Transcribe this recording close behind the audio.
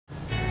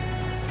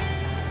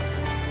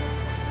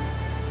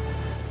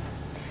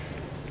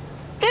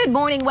Good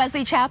morning,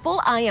 Wesley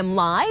Chapel. I am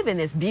live in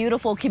this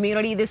beautiful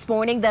community this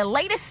morning, the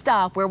latest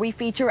stop where we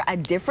feature a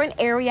different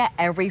area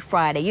every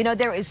Friday. You know,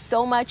 there is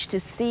so much to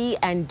see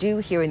and do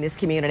here in this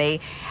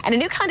community, and a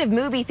new kind of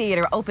movie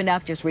theater opened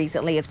up just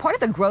recently. It's part of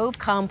the Grove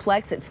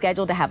complex. It's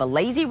scheduled to have a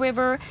lazy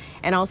river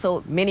and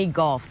also mini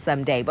golf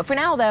someday. But for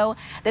now, though,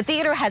 the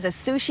theater has a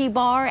sushi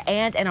bar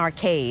and an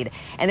arcade,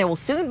 and there will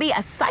soon be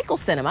a cycle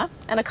cinema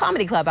and a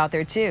comedy club out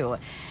there, too.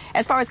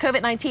 As far as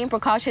COVID-19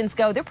 precautions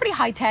go, they're pretty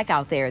high-tech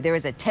out there. There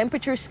is a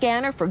temperature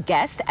scanner for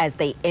guests as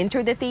they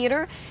enter the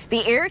theater.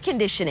 The air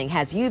conditioning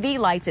has UV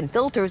lights and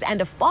filters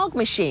and a fog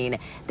machine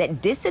that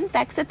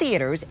disinfects the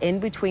theaters in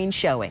between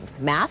showings.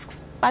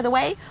 Masks, by the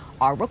way,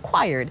 are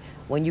required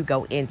when you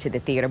go into the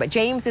theater. But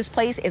James, this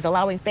place is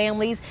allowing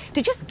families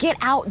to just get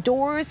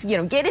outdoors,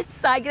 get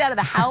inside, get out of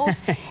the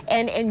house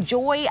and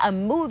enjoy a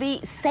movie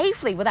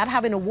safely without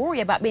having to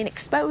worry about being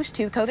exposed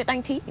to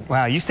COVID-19.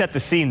 Wow, you set the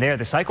scene there.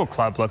 The Cycle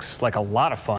Club looks like a lot of fun.